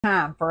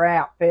Time for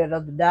outfit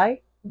of the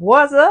day.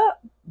 What's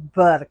up,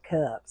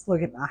 buttercups?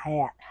 Look at my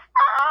hat.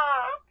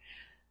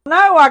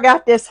 No, I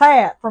got this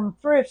hat from a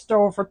thrift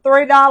store for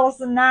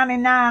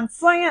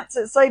 $3.99.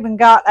 It's even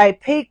got a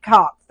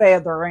peacock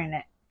feather in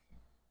it.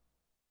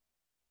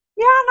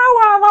 Yeah, I know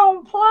I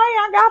don't play.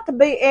 I got to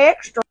be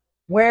extra.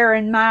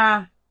 Wearing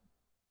my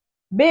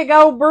big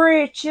old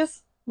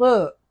breeches.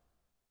 Look.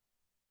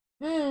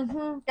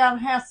 Gotta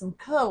have some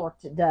color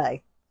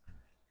today.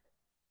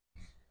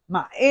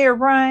 My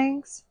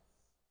earrings.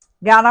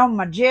 Got on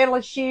my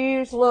jelly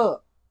shoes.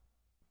 Look.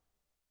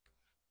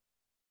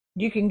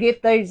 You can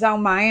get these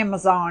on my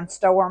Amazon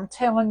store. I'm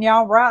telling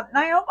y'all right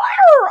now,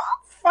 they're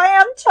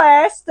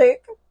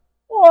fantastic.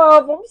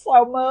 Love them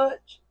so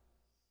much.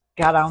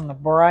 Got on the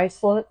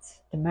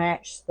bracelets to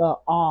match the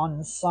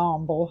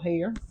ensemble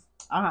here.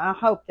 I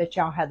hope that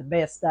y'all had the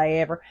best day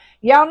ever.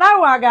 Y'all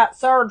know I got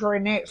surgery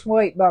next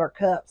week,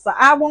 buttercup, so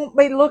I won't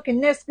be looking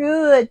this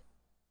good.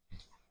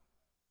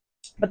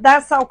 But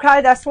that's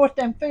okay. That's what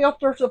them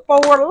filters are for.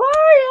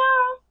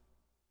 Leah.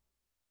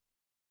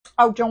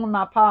 Oh, join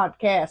my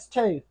podcast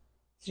too,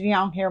 so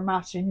y'all hear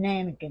my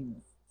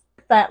shenanigans.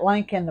 Put that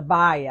link in the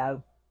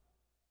bio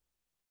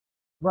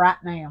right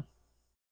now.